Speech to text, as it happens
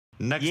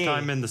Next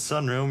time in the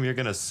sunroom, you're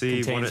gonna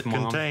see what it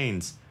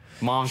contains.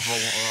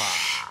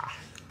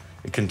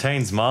 It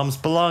contains mom's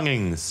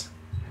belongings.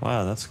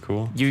 Wow, that's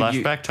cool.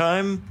 Flashback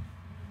time.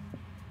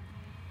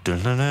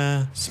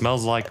 Dun-dun-dun.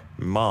 Smells like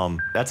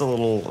mom. That's a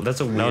weird...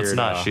 No, it's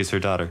not. She's her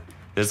daughter.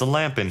 There's a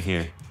lamp in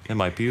here. It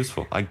might be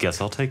useful. I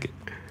guess I'll take it.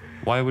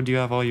 Why would you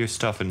have all your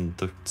stuff in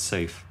the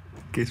safe?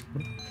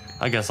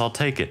 I guess I'll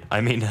take it.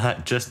 I mean,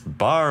 not just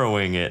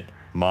borrowing it.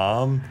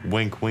 Mom.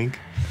 Wink, wink.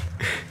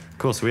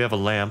 Cool, so we have a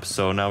lamp,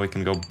 so now we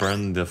can go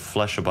burn the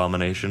flesh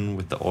abomination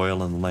with the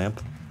oil and the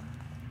lamp.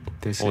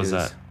 What was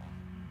that?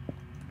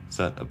 Is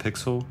that a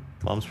pixel?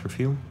 Mom's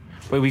perfume?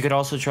 Wait, we could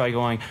also try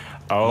going...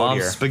 Oh,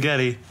 Mom's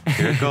spaghetti.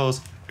 Here it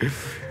goes.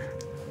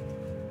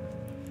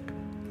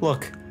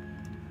 Look.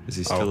 Is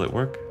he still at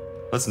work?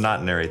 Let's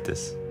not narrate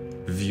this.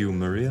 View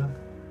Maria?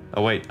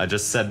 Oh, wait, I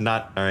just said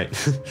not. All right.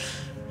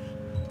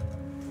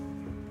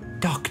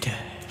 Doctor.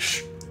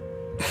 Shh.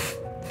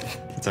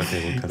 It's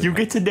okay, we'll cut it. You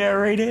get to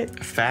narrate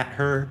it? Fat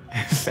her.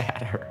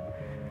 Fat her.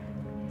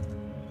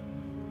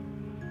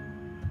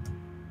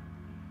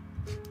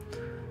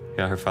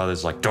 Yeah, her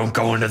father's like, don't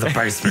go into the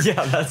basement.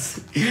 Yeah,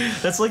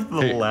 that's like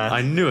the last.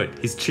 I knew it.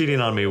 He's cheating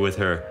on me with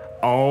her.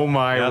 Oh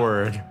my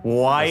word.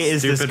 Why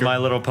is this stupid My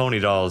Little Pony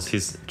dolls?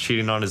 He's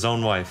cheating on his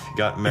own wife. He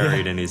got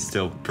married and he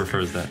still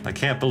prefers that. I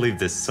can't believe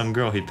this. Some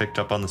girl he picked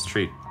up on the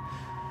street.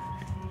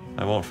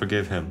 I won't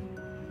forgive him.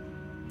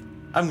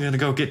 I'm gonna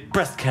go get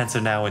breast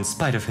cancer now in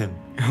spite of him.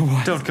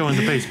 What? Don't go in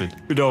the basement.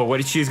 No,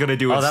 what she's gonna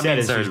do instead that means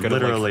is they're she's gonna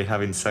literally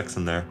having sex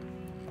in there.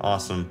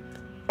 Awesome.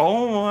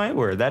 Oh my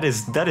word! That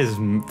is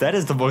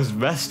the most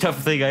messed up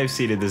thing I've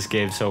seen in this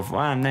game so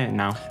far.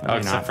 No,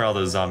 except for all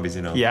those zombies,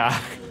 you know.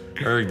 Yeah.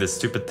 Erg, this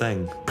stupid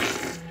thing.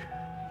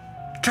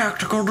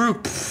 Tactical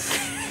group.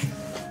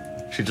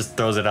 She just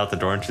throws it out the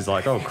door and she's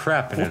like, "Oh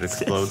crap!" and it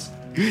explodes.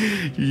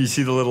 You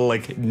see the little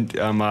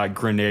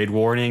grenade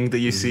warning that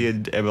you see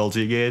in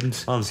MLG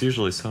games. Mom's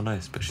usually so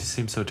nice, but she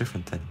seems so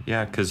different then.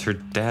 Yeah, because her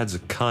dad's a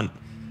cunt.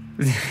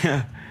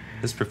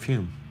 This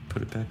perfume,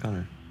 put it back on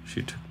her.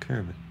 She took care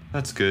of it.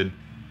 That's good.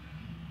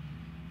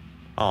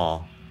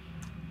 Aw.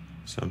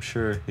 So I'm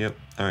sure, yep.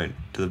 Alright,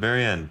 to the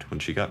very end, when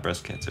she got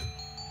breast cancer.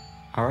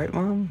 Alright,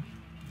 Mom.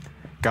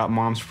 Got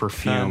Mom's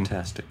perfume.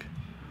 Fantastic.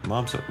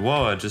 Mom's...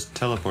 Whoa, it just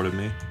teleported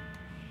me.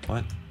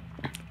 What?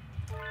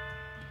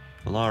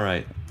 Well,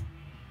 alright.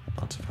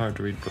 Lots of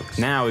hard-to-read books.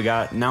 Now we're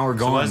going somewhere.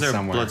 So why is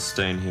there blood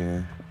stain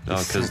here? Oh,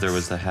 because there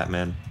was the Hat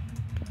Man.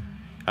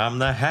 I'm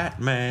the Hat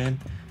Man.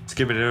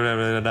 Skip it.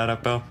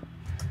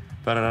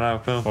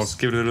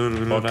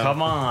 Well,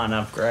 come on,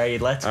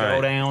 Upgrade. Let's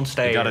go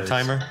downstairs. You got a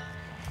timer?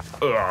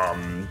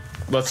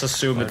 Let's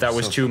assume that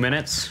was 2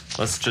 minutes.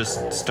 Let's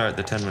just start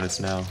the 10 minutes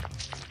now.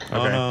 Okay.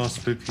 Oh no,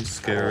 spooky,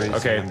 scary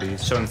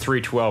zombies. So in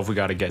 3:12, we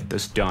got to get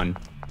this done.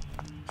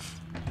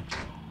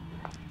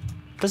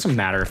 Doesn't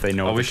matter if they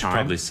know the time. We should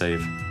probably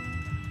save.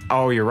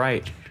 Oh, you're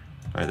right.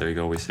 All right, there you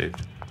go. We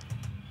saved.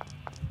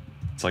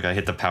 It's like I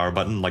hit the power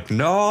button, like,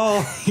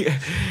 no!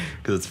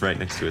 Because it's right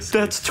next to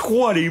escape. That's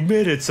 20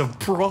 minutes of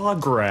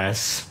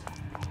progress.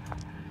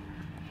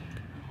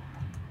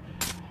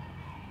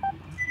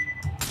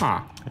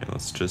 Huh. Okay,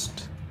 let's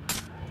just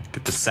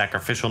get the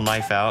sacrificial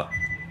knife out.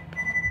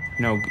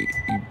 No,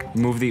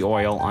 move the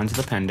oil onto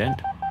the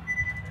pendant.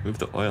 Move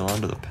the oil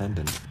onto the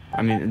pendant.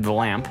 I mean, the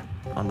lamp.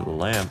 Onto the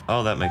lamp.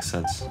 Oh, that makes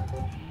sense.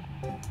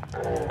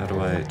 How do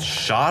I...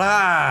 Shut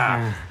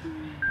up!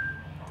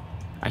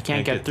 I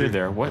can't get through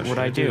there. What would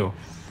I do?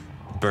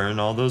 Burn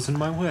all those in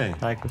my way.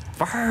 Like,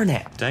 burn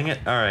it. Dang it.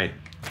 All right.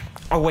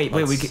 Oh, wait.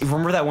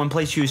 Remember that one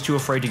place she was too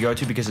afraid to go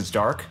to because it's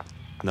dark?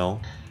 No.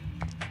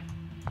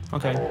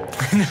 Okay.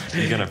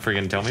 You gonna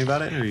friggin' tell me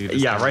about it? Or are you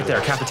just right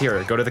there.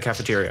 Cafeteria. Go to the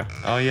cafeteria.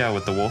 Oh, yeah,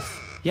 with the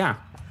wolf? Yeah.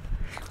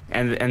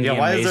 And yeah, the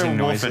why is there a wolf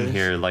noises. in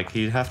here? Like,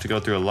 he'd have to go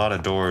through a lot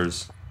of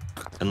doors.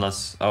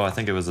 Unless... Oh, I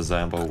think it was a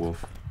Zambo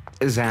wolf.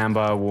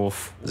 Zambo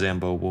wolf.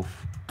 Zambo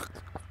wolf.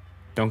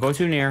 Don't go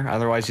too near,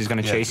 otherwise he's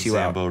gonna chase you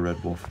out. Zambo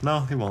red wolf. No,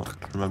 he won't.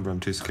 Remember,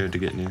 I'm too scared to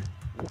get near.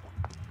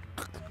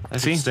 I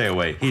should stay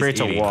away. He's creates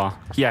eating. A wall.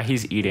 Yeah,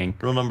 he's eating.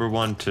 Rule number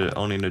 1 to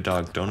owning a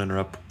dog: don't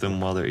interrupt them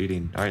while they're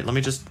eating. All right, let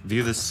me just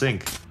view this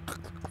sink.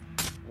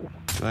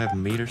 Do I have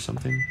meat or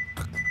something?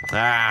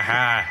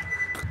 Aha!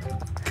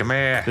 Come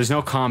here. There's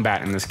no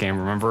combat in this game.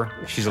 Remember?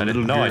 She's a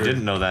little. No, I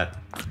didn't know that.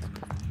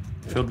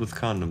 Filled with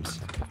condoms.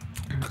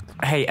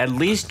 Hey, at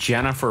least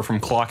Jennifer from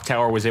Clock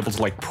Tower was able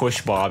to like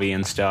push Bobby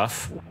and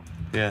stuff.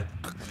 Yeah.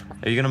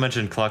 Are you gonna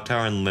mention Clock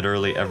Tower in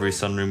literally every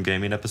Sunroom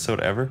Gaming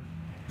episode ever?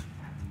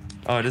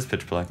 Oh, it is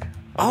pitch black.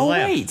 Oh,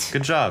 wait.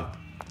 Good job.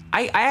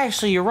 I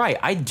actually, you're right.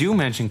 I do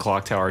mention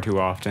Clock Tower too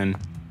often.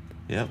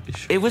 Yep. You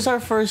should. It was our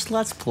first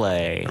Let's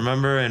Play.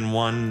 Remember in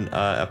one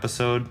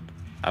episode,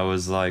 I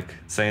was like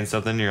saying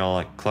something, you're all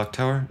like, Clock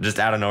Tower? Just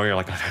out of nowhere, you're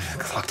like,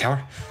 Clock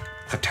Tower?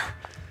 Clock Tower.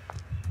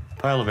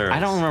 Pile of arrows. I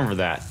don't remember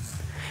that.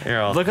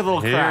 Here, look at the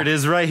little crack. Here it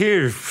is right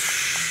here.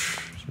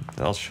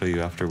 I'll show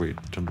you after we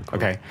done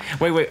recording. Okay.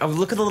 Wait. Oh,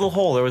 look at the little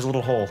hole. There was a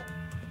little hole.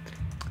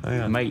 Oh,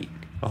 yeah. Mate.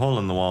 A hole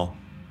in the wall.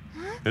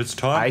 It's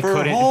time for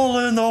a hole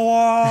in the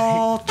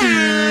wall.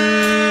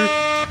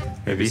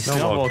 Maybe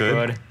Snowball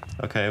could.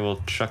 Okay,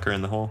 we'll chuck her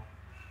in the hole.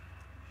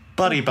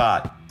 Buddy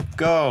Bot,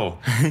 go!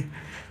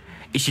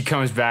 She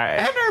comes back.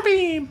 Ender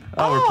beam!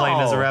 Oh, we're playing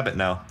as a rabbit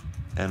now.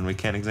 And we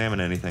can't examine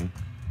anything.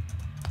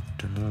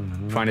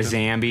 Find a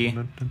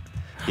Zambi.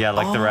 Yeah,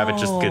 like the rabbit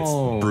just gets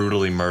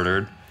brutally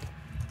murdered.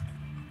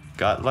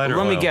 Got lighter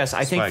oil. Let me guess.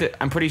 I think that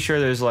I'm pretty sure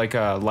there's like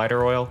a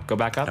lighter oil. Go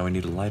back up. Now we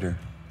need a lighter.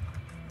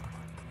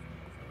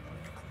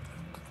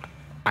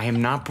 I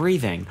am not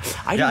breathing.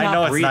 I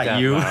know it's not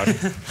you.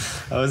 Loud.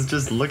 I was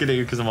just looking at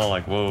you because I'm all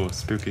like, whoa,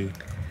 spooky.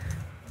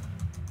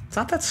 It's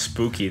not that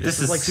spooky. This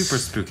is like super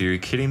spooky. Are you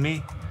kidding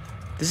me?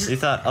 You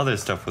thought other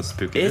stuff was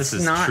spooky. This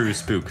is true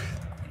spook.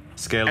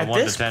 Scale of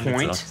 1 to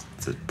 10. It's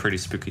pretty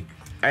spooky.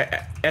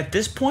 At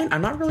this point,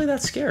 I'm not really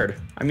that scared.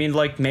 I mean,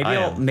 like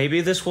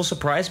maybe this will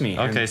surprise me.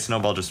 Okay,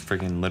 Snowball just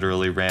freaking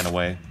literally ran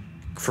away.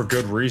 For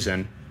good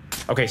reason.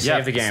 Okay,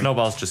 save the game.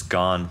 Snowball's just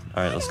gone.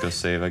 All right, let's go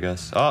save, I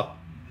guess. Oh.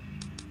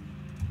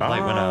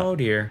 Light went out. Oh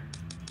dear.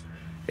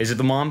 Is it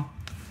the mom?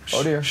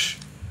 Oh dear.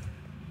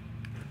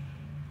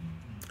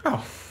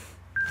 Oh.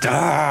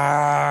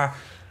 Duh.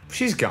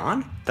 She's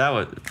gone?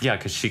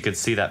 Because she could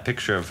see that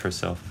picture of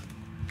herself.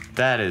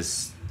 That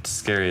is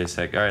scary as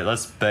heck. All right,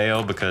 let's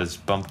bail because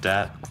bump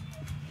that.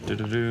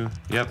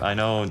 Yep, I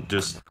know.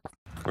 Just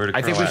where to.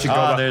 I think we should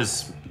go.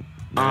 There's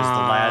the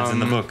lads in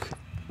the book.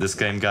 This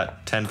game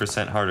got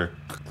 10% harder.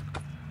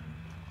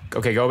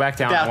 Okay, go back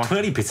down. About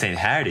 20%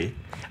 harder.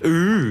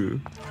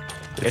 Ooh.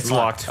 It's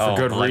locked for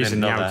good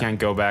reason. Yeah, we can't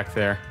go back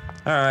there.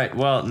 All right.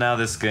 Well, now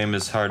this game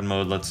is hard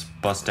mode. Let's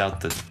bust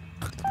out the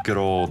good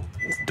old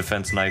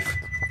defense knife.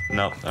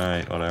 Nope. All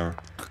right. Whatever.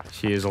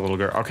 She is a little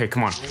girl. Okay,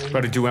 come on.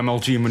 Got to do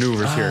MLG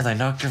maneuvers here. They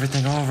knocked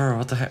everything over.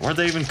 What the heck? Where'd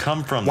they even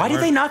come from? Why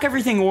did they knock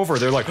everything over?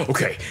 They're like,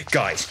 okay,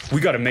 guys,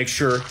 we got to make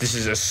sure this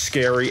is as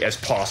scary as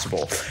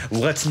possible.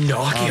 Let's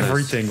knock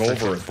everything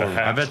over.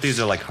 I bet these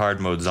are like hard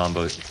mode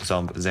zombies.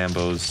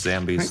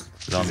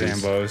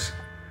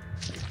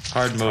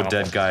 Hard mode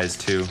dead guys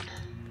too.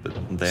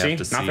 But they have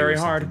to see not very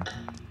hard.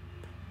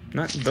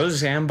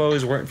 Those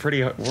Zambos weren't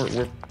pretty.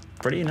 Were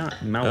pretty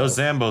not mellow. Those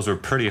Zambos were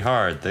pretty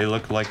hard. They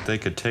looked like they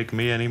could take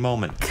me any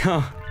moment.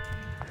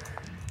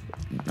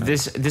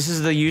 This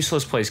is the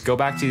useless place. Go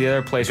back to the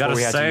other place where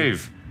we had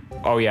save.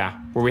 Oh yeah,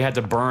 where we had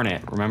to burn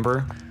it.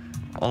 Remember?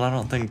 Well, I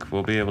don't think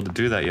we'll be able to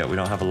do that yet. We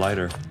don't have a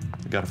lighter.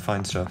 We gotta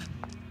find stuff.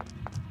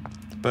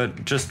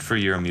 But just for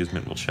your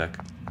amusement, we'll check.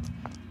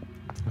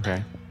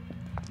 Okay.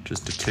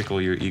 Just to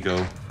tickle your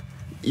ego.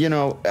 You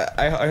know,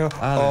 there's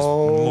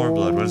more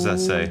blood. What does that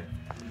say?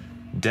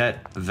 Det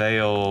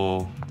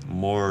Vale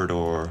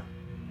Mordor.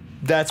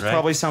 That's right?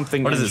 Probably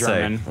something in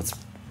German. What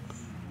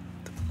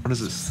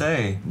does it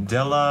say?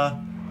 Della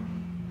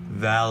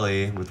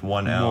Valley with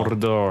one L.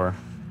 Mordor.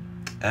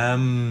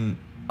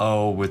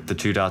 M-O with the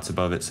 2 dots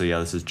above it. So yeah,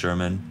 this is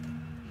German.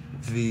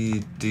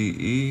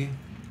 V-D-E.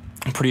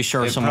 I'm pretty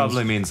sure it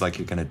probably means like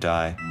you're gonna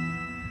die.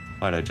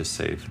 Why'd I just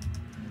save?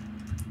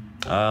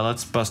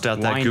 Let's bust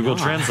out that Google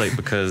Translate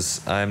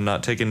because I'm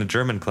not taking a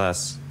German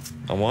class.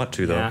 I want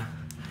to though. Yeah.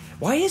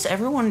 Why is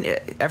everyone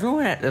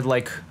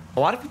like a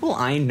lot of people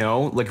I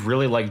know like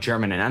really like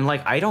German and I'm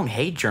like I don't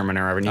hate German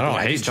or anything. I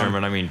don't hate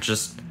German. I mean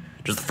just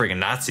the freaking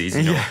Nazis.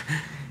 You know? Yeah.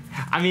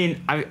 I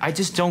mean I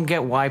just don't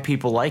get why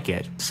people like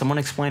it. Someone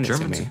explain it to me.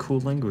 German's a cool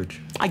language.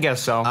 I guess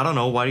so. I don't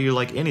know. Why do you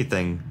like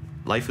anything?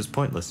 Life is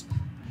pointless.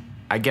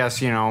 I guess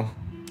you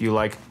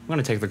like. I'm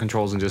gonna take the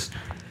controls and just.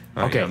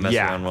 Right, okay,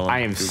 yeah, I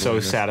am so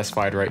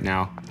satisfied right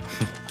now.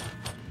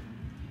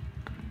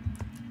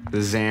 The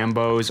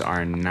Zambos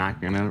are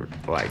not gonna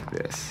like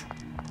this.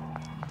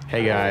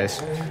 Hey guys.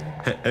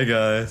 Hey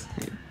guys.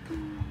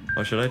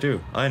 What should I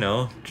do? I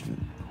know.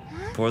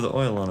 Pour the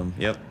oil on them.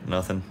 Yep,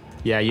 nothing.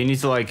 Yeah, you need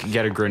to like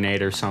get a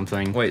grenade or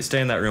something. Wait,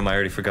 stay in that room. I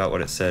already forgot what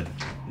it said.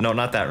 No,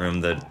 not that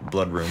room. The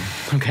blood room.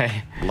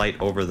 Okay.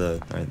 Light over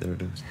the. All right, there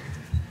it is.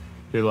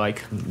 You're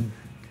like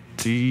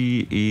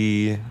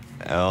D-E-L.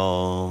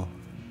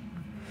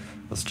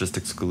 Let's just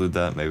exclude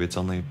that. Maybe it's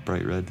only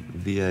bright red.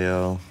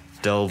 V-A-L.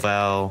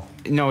 Delval.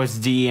 No, it's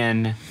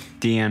D-N.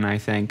 D-N, I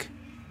think.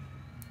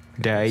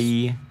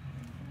 D-E.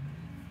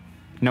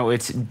 No,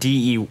 it's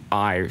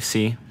D-E-I,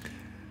 see?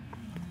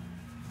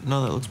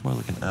 No, that looks more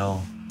like an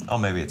L. Oh,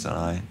 maybe it's an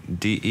I.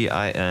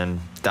 D-E-I-N.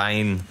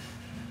 Dine.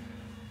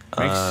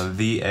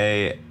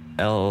 V-A-L-E.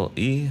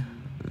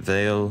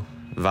 Vale.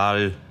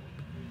 Val.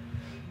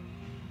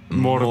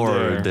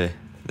 Morde.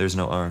 There's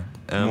no R.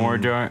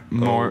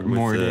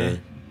 Morde.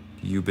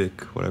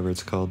 Ubic, whatever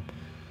it's called.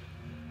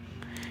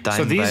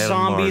 So these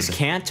zombies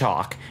can't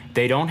talk.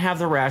 They don't have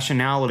the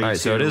rationality. All right,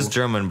 so it is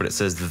German, but it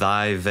says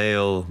Thy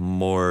Vale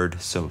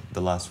Mord. So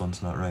the last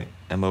one's not right.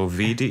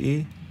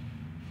 M-O-V-D-E?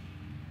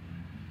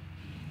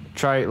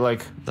 Try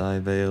like Thy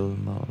Vale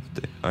Mord.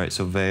 All right,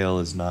 so Vale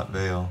is not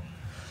Vale.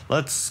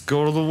 Let's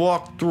go to the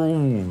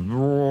walkthrough.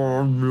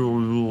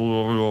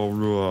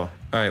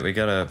 All right, we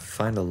gotta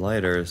find a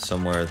lighter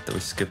somewhere. That we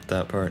skipped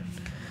that part.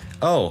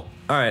 Oh,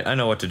 all right, I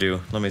know what to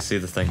do. Let me see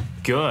the thing.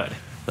 Good.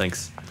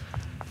 Thanks.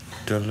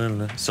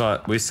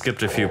 So we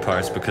skipped a few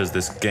parts because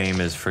this game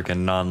is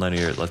freaking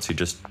non-linear. It lets you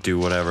just do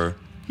whatever.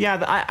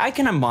 Yeah, I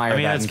can admire. I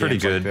mean, that it's in pretty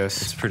games like good.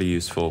 this. It's pretty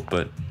useful,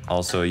 but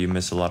also you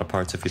miss a lot of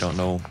parts if you don't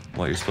know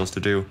what you're supposed to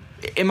do.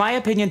 In my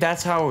opinion,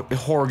 that's how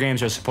horror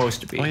games are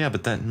supposed to be. Oh yeah,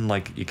 but then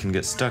like you can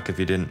get stuck if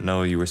you didn't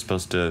know you were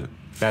supposed to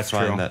That's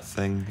find true. that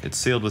thing. It's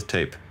sealed with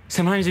tape.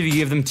 Sometimes if you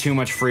give them too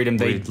much freedom,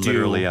 they We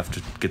literally have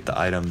to get the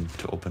item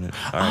to open it.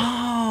 All right.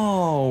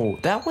 Oh,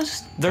 that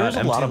was... There's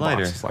a lot of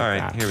lighter. boxes like All right,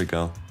 that. here we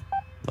go.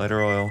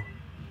 Lighter oil.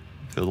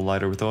 Fill the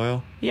lighter with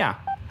oil. Yeah.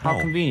 How Oh.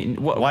 convenient.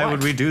 Why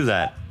would we do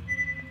that?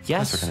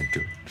 Yes. We're gonna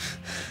do it.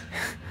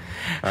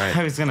 All right.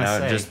 I was gonna now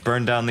say. just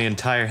burn down the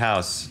entire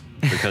house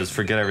because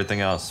forget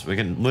everything else. We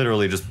can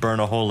literally just burn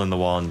a hole in the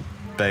wall and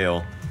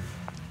bail.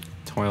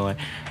 Toilet.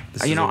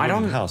 This You is know, a I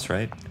wooden don't... house,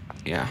 right?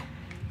 Yeah.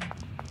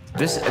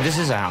 This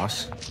is a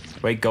house.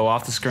 Wait, go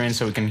off the screen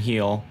so we can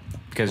heal.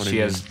 Because What do she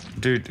you has... mean?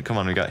 Dude, come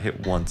on, we got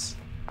hit once.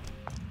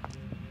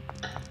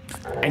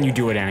 And you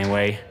do it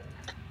anyway.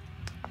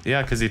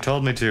 Yeah, because he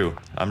told me to.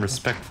 I'm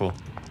respectful.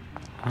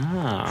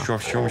 Ah.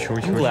 Sure.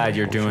 I'm glad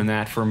you're doing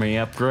that for me,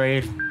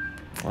 Upgrade.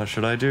 What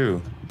should I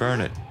do? Burn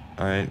it.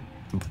 Alright.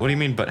 What do you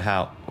mean, but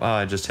how? Oh,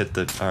 I just hit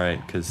the...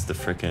 Alright, because the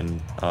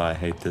frickin'... Oh, I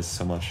hate this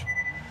so much.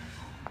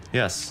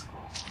 Yes.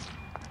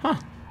 Huh.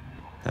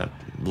 Now,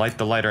 light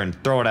the lighter and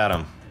throw it at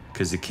him.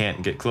 Because you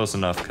can't get close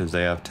enough because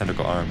they have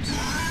tentacle arms.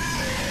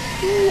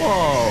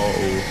 Whoa.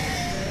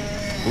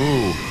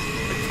 Ooh.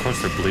 Of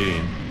course they're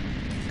bleeding.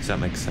 Because that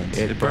makes sense.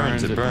 It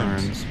burns, it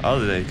burns. Oh,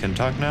 they can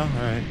talk now?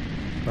 Alright.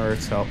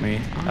 Birds help me.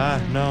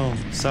 Ah, no.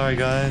 Sorry,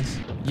 guys.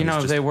 You It was know,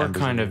 just they were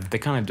embers kind in of... They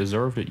kind of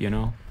deserved it, you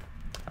know?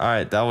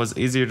 Alright, that was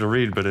easier to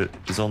read, but it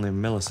was only a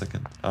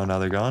millisecond. Oh, now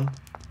they're gone?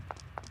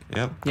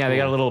 Yep. Yeah, they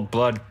got a little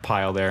blood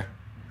pile there.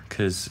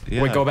 Because,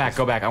 yeah. Wait, go back.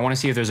 I want to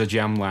see if there's a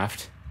gem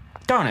left.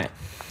 Darn it.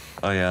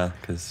 Oh, yeah,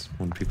 because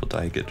when people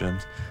die, you get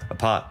gems. A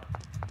pot.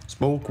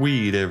 Smoke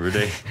weed every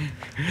day.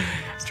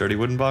 Sturdy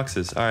wooden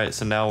boxes. Alright,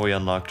 so now we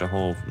unlocked a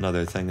whole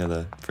another thing of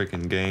the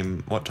freaking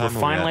game. What time We're are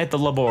we finally at? at the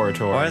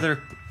laboratory. Why are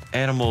there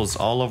animals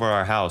all over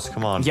our house?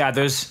 Come on. Yeah,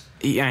 there's...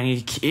 Yeah,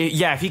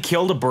 yeah, if he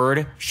killed a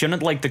bird,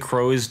 shouldn't, like, the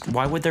crows...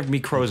 Why would there be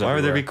crows Why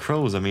would there everywhere? be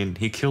crows? I mean,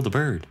 he killed a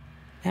bird.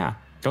 Yeah.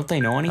 Don't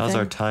they know anything? How's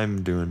our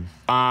time doing?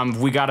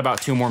 We got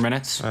about 2 more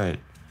minutes. Alright.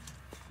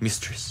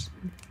 Mistress,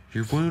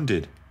 you're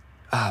wounded.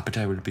 Ah, but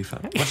I would be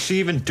fine. What's she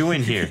even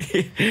doing here?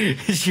 She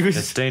It's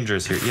was...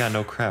 dangerous here. Yeah,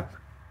 no crap.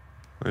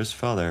 Where's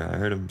father? I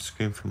heard him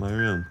scream from my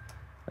room.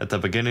 At the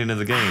beginning of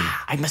the game.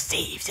 I must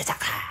save the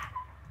doctor.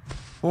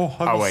 Oh,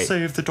 I Oh, will wait.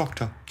 save the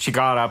doctor. She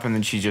got up and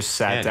then she just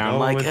sat Can't down go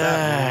like, with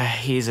that,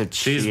 he's a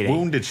She's cheating.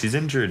 wounded. She's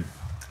injured.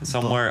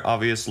 Somewhere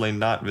obviously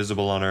not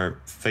visible on her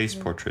face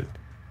portrait.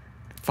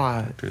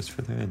 Fuck. Appears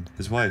further in.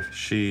 His wife.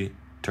 She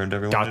turned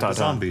everyone Dot, into dot, dot.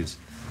 zombies.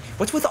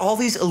 What's with all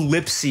these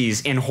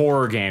ellipses in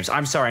horror games?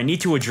 I'm sorry, I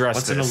need to address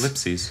What's this. an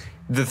ellipses?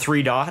 The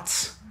 3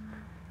 dots?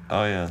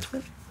 Oh, yeah.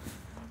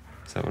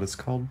 Is that what it's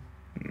called?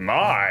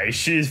 My,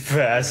 she's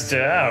passed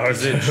out.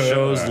 Because it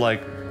shows,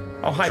 like,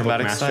 Oh, hi,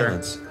 dramatic Bookmaster.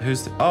 silence.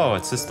 Who's the... Oh,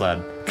 it's this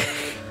lad.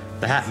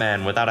 The Hat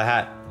Man without a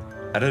hat.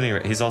 At any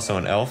rate, he's also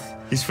an elf.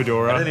 He's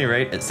Fedora. At any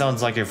rate, it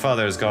sounds like your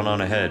father has gone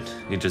on ahead.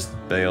 He just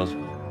bailed.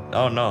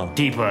 Oh, no.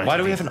 Deeper. Why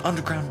do we have an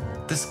underground...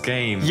 This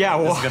game. Yeah,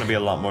 This well- is going to be a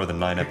lot more than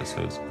 9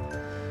 episodes.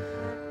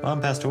 Mom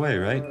passed away,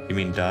 right? You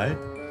mean died?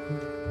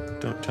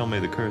 Don't tell me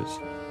the curse.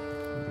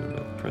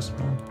 Press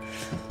mom.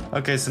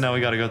 Okay, so now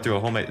we gotta go through a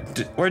homemade...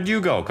 Where'd you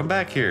go? Come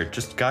back here.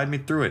 Just guide me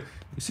through it.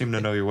 You seem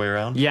to know your way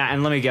around. Yeah,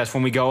 and let me guess,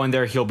 when we go in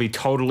there, he'll be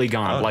totally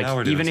gone. Oh, now we're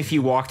like, doing even if he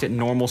walked at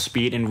normal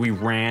speed and we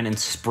ran and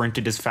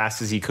sprinted as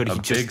fast as he could, A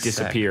he'd just big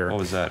disappear. Sack. What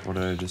was that? What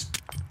did I just...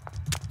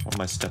 What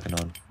am I stepping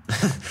on?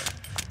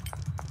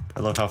 I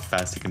love how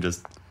fast you can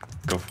just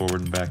go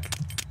forward and back.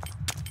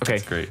 Okay,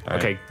 That's great. All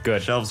okay, right.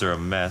 good. Shelves are a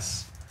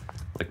mess.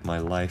 Like my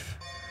life.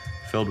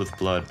 Filled with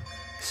blood.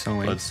 So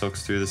wait. Blood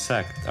soaks through the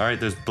sack. Alright,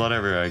 there's blood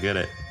everywhere. I get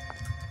it.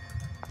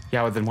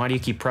 Yeah, well, then why do you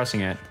keep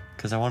pressing it?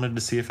 Because I wanted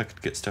to see if I could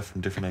get stuff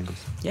from different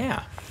angles.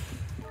 Yeah.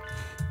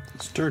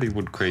 Sturdy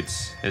wood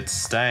crates. It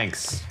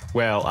stanks.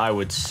 Well, I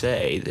would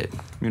say that,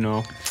 you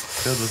know...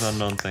 Filled with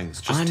unknown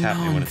things. Just tap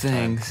me when unknown it's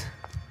things.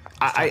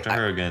 time. Talk to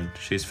her again.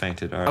 She's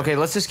fainted. Alright. Okay,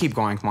 let's just keep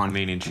going. Come on.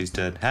 Meaning she's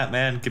dead. Hat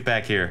man, get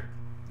back here.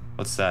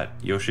 What's that?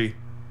 Yoshi?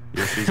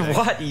 Yoshi's egg?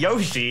 What?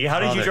 Yoshi? How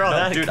did Oh, you there- draw no,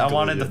 that? Dude, I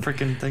wanted the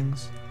conclusion? freaking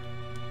things.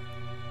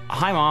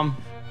 Hi, Mom.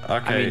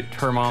 Okay. mean,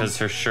 her mom. Because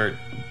her shirt,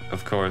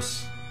 of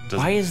course, doesn't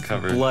Why is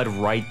cover the blood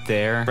right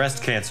there?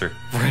 breast cancer.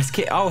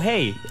 Oh,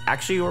 hey.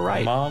 Actually, you were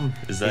right. Mom,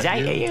 is that Is that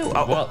you? you?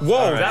 Oh, Well, whoa,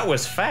 all right. that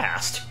was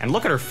fast. And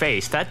look at her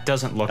face. That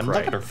doesn't look And right.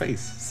 look at her face.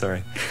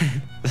 Sorry.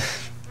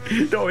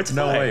 No, it's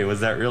No way.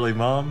 Was that really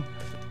Mom?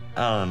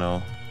 I don't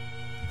know.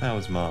 That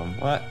was Mom.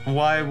 What?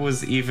 Why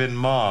was even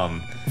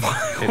Mom?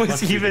 It was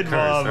must be the even curse,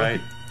 Mom?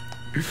 right?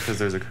 Because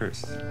there's a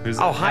curse. Who's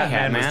Oh, that? hi, Hat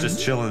Hat Man Man. was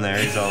just chilling there.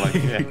 He's all like,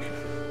 yeah.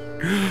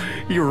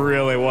 You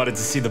really wanted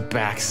to see the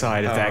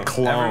backside of that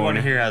clone. Everyone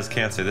here has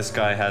cancer. This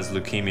guy has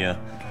leukemia.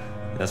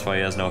 That's why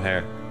he has no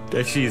hair.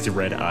 She's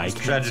red eye This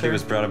tragedy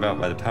was brought about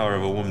by the power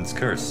of a woman's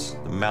curse.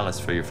 The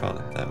malice for your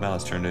father. That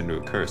malice turned into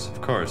a curse.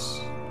 Of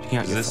course.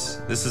 Yeah, This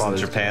isn't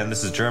Japan.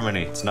 This is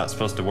Germany. It's not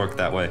supposed to work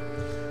that way.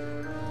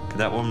 Could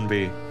that woman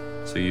be?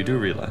 So you do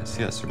realize,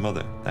 yes, her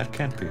mother. That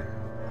can't be.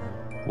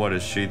 What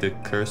is she, the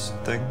cursed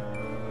thing?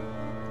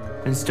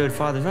 And stood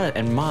father,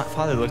 and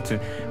father looked to.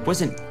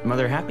 Wasn't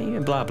mother happy?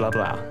 And blah blah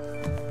blah.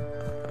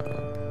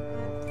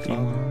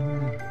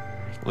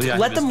 Well, yeah,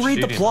 Let them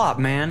read the plot,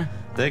 man.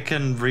 They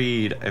can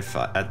read if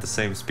at the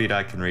same speed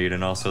I can read,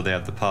 and also they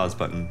have the pause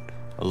button.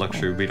 A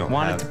luxury we don't have.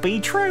 Want it to be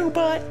true,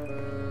 but.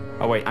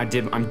 Oh wait,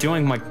 I'm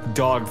doing my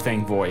dog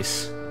thing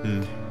voice.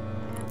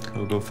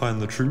 We'll go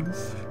find the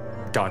truth.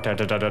 Dot dot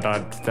dot dot dot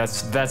dot.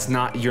 That's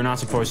not. You're not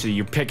supposed to.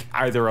 You pick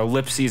either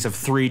ellipses of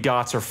 3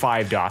 dots or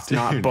 5 dots,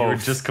 not both. You were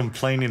just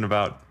complaining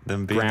about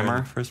them being there in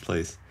Grammar. the first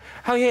place.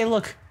 Oh yeah,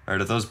 look.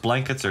 Are those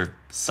blankets or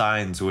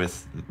signs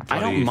with I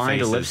don't bloody mind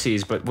faces?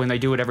 ellipses, but when they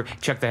do whatever,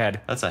 check the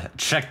head. That's a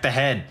check the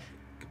head.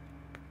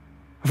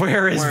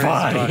 Where is Where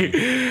body? is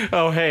body?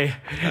 Oh hey,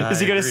 is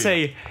he gonna agree.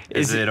 say?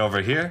 Is it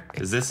over here?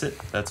 Is this it?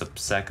 That's a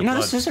sack of You know,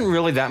 blood. this isn't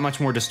really that much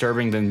more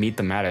disturbing than Meet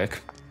the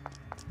Medic.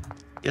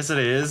 Yes, it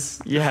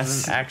is. Yes. This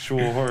is an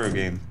actual horror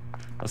game.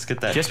 Let's get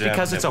that Just gem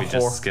because that it's a we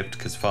horror- just skipped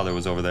because Father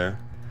was over there.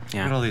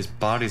 Yeah. Look at all these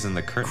bodies in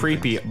the curtain.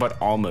 Creepy, things. but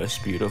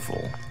almost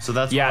beautiful. So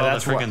that's Yeah, where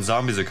that's all the what- freaking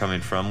zombies are coming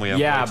from. We have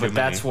Yeah, way too but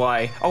that's many.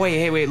 why. Oh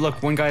wait, wait,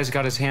 look! One guy's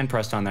got his hand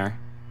pressed on there.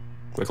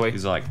 Quickly.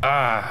 He's like,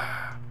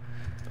 ah,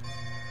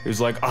 He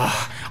was like,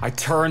 ah, I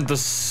turned the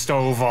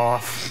stove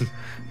off.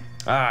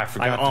 I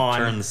forgot to on.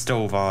 turn the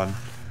stove on.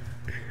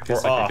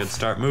 Feels We're like off. I could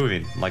start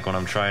moving, like when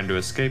I'm trying to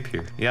escape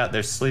here. Yeah,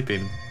 they're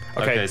sleeping.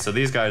 Okay. Okay, so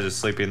these guys are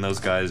sleeping. Those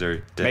guys are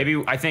dead.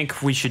 Maybe I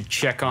think we should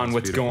check on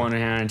what's beautiful.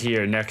 going on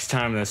here next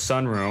time in the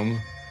sunroom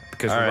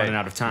because All we're right, running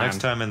out of time. Next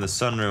time in the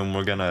sunroom,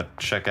 we're gonna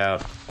check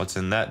out what's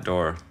in that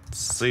door.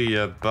 See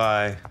ya.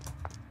 Bye.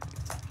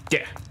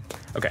 Yeah.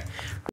 Okay.